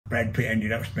Brad Pitt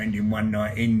ended up spending one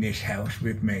night in this house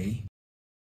with me.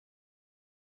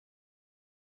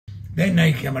 Then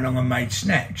they came along and made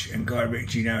Snatch, and Guy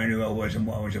Ritchie, knowing who I was and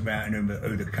what I was about and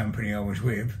who the company I was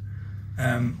with,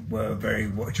 were very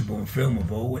watchable and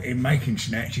filmable. In making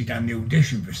Snatch, he done the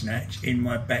audition for Snatch in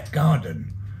my back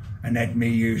garden and had me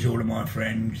use all of my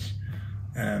friends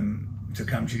to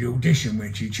come to the audition,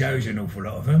 which he chose an awful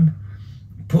lot of them,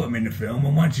 put them in the film,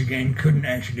 and once again couldn't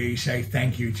actually say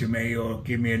thank you to me or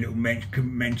give me a little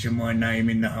couldn't mention my name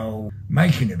in the whole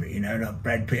making of it, you know. Like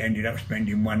Brad Pitt ended up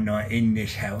spending one night in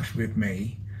this house with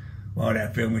me while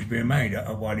that film was being made,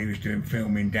 while he was doing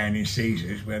filming down in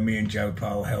Caesars, where me and Joe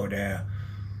Pyle held our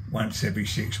once every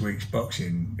 6 weeks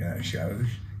boxing shows.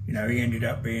 You know, he ended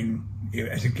up being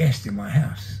as a guest in my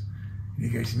house. And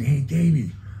he goes to me, "Hey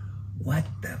Davey, what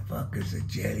the fuck is a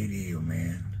jelly deal,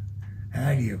 man?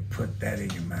 How do you put that in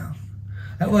your mouth?"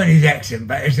 That wasn't his accent,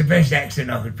 but it's the best accent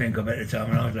I could think of at the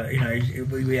time. And I was like, you know,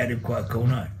 we had him quite a cool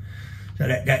night. So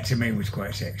that to me was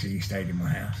quite sexy. He stayed in my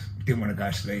house. Didn't want to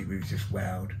go to sleep. He was just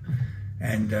wowed.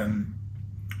 And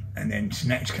then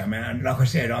Snatch came out, and like I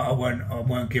said, I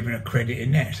weren't given a credit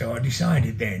in that. So I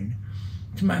decided then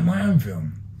to make my own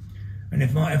film. And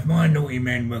if my Naughty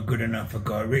Men were good enough for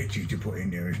Guy Ritchie to put in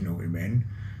there as Naughty Men,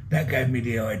 that gave me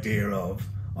the idea of,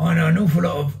 I know an awful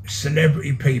lot of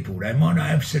celebrity people. They might not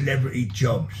have celebrity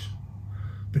jobs,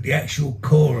 but the actual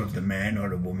core of the man or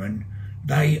the woman,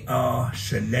 they are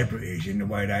celebrities in the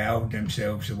way they hold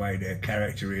themselves, the way their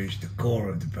character is, the core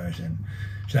of the person.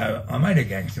 So I made a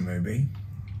gangster movie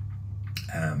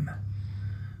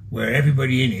where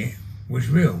everybody in it was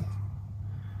real.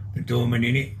 The doorman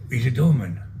in it is a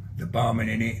doorman. The barman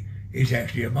in it is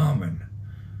actually a barman.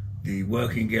 The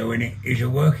working girl in it is a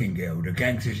working girl. The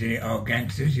gangsters in it are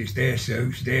gangsters. It's their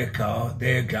suits, their car,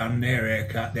 their gun, their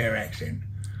haircut, their accent.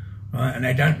 Right? And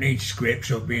they don't need scripts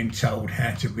or being told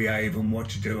how to behave and what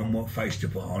to do and what face to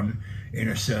put on in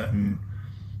a certain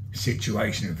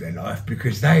situation of their life,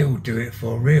 because they all do it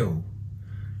for real.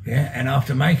 Yeah. And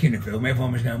after making the film,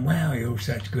 everyone was going, "Wow, you're all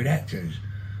such good actors."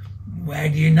 How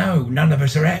do you know? None of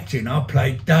us are acting. I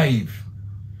played Dave.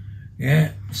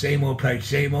 Yeah, Seymour played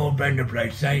Seymour, Brendan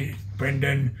played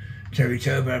Brendan, Terry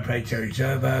Turbo played Terry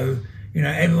Turbo. You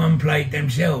know, everyone played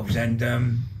themselves, and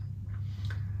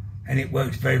it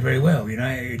worked very, very well. You know,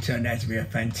 it turned out to be a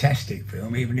fantastic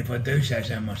film. Even if I do say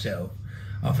so myself,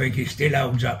 I think it still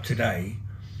holds up today.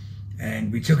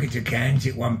 And we took it to Cannes.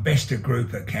 It won Best of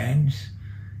Group at Cannes.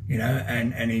 You know,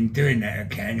 and in doing that at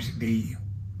Cannes,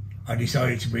 I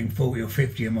decided to bring 40 or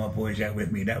 50 of my boys out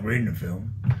with me that were in the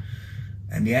film.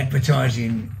 And the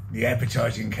advertising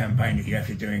campaign that you have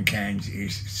to do in Cannes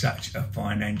is such a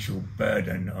financial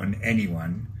burden on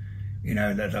anyone. You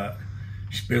know, that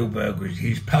Spielberg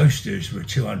his posters were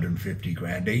 250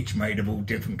 grand each, made of all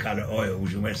different colour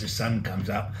oils, and as the sun comes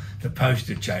up, the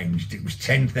poster changed. It was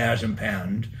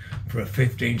 £10,000 for a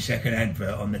 15-second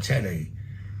advert on the telly.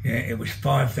 Yeah, it was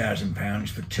 £5,000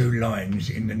 for 2 lines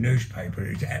in the newspaper.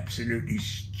 It's absolutely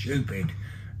stupid.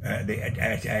 How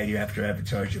you have to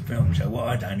advertise your film. So what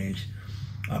I done is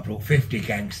I brought 50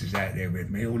 gangsters out there with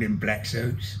me, all in black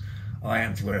suits. I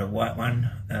happened to wear a white one,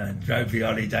 drove the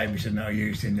Harley Davidson that I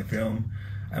used in the film,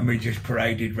 and we just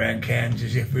paraded round Cannes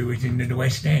as if we was in the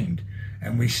West End,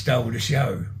 and we stole the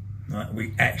show. Right?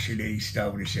 We actually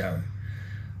stole the show.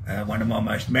 One of my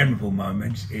most memorable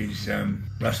moments is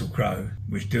Russell Crowe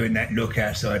was doing that look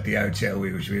outside the hotel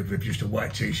we was with just a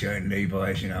white t-shirt and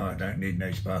Levi's. You know, I don't need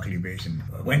no sparkly bits. And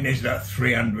when there's like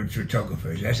 300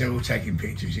 photographers, as they're all taking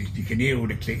pictures, you can hear all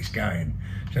the clicks going.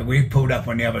 So we pulled up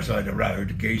on the other side of the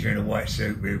road, a geezer in a white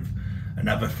suit with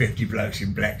another 50 blokes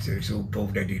in black suits, all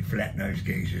bald-headed, flat-nosed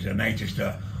geezers, and they just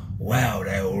wow,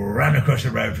 they all run across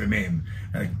the road from him,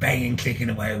 banging, clicking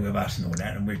away with us and all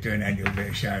that, and we're doing that little bit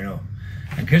of showing off.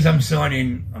 And because I'm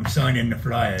signing the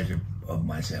flyers of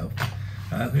myself,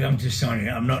 because I'm just signing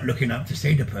it, I'm not looking up to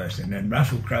see the person. And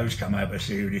Russell Crowe's come over to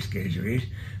see who this geezer is,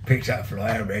 picks up a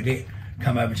flyer, read it,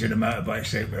 come over to the motorbike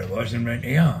seat where it was and rent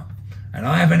the R. And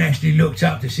I haven't actually looked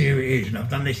up to see who it is, and I've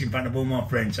done this in front of all my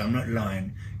friends, so I'm not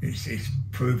lying. It's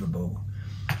provable.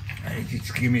 And he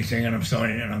just give me a thing and I'm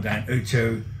signing it and I'm going,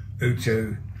 Utu,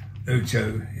 Utu,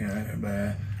 Utu, you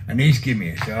know, and he's giving me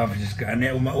it. So I've just got,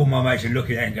 and all my mates are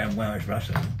looking at it and going, wow, it's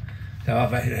Russell. So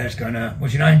I've just gone,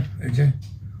 what's your name, Utu?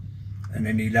 And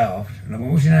then he laughed, and I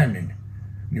went, what's your name then?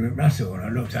 And he went, Russell, and I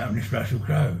looked up and it's Russell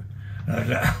Crowe. And I was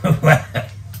like, oh, wow.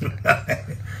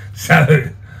 So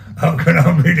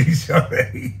I'm really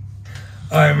sorry.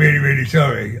 I am really, really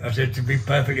sorry. I said, to be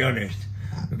perfectly honest,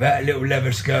 without a little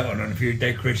leather skirt on and a few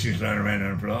dead Christians lying around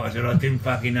on the floor, I said, I didn't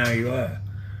fucking know who you were,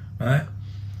 right?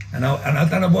 And I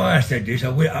don't know why I said this.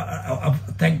 I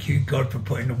thank you, God, for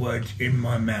putting the words in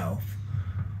my mouth.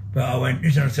 But I went,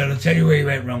 listen, I said, I'll tell you where you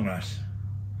went wrong, Russ.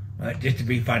 Right, just to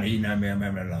be funny, you know me, I'm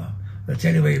having a laugh. I'll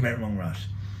tell you where you went wrong, Russ.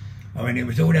 I mean, it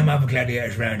was all them other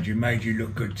gladiators around you made you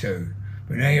look good too.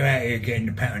 But now you're out here getting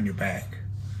the pat on your back.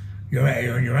 You're out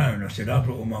here on your own. I said, I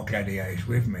brought all my gladiators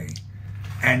with me.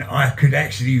 And I could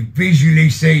actually visually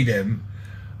see them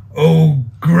all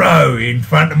grow in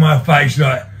front of my face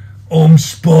like, I'm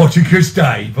Spartacus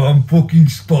Dave, I'm fucking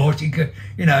Spartacus.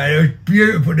 You know, it was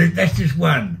beautiful. That's just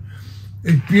one.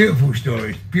 It's beautiful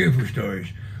stories, beautiful stories.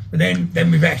 But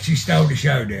then we've actually stole the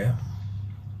show there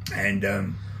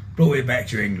and brought it back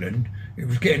to England. It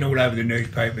was getting all over the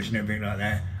newspapers and everything like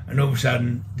that. And all of a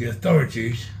sudden, the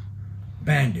authorities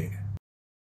banned it.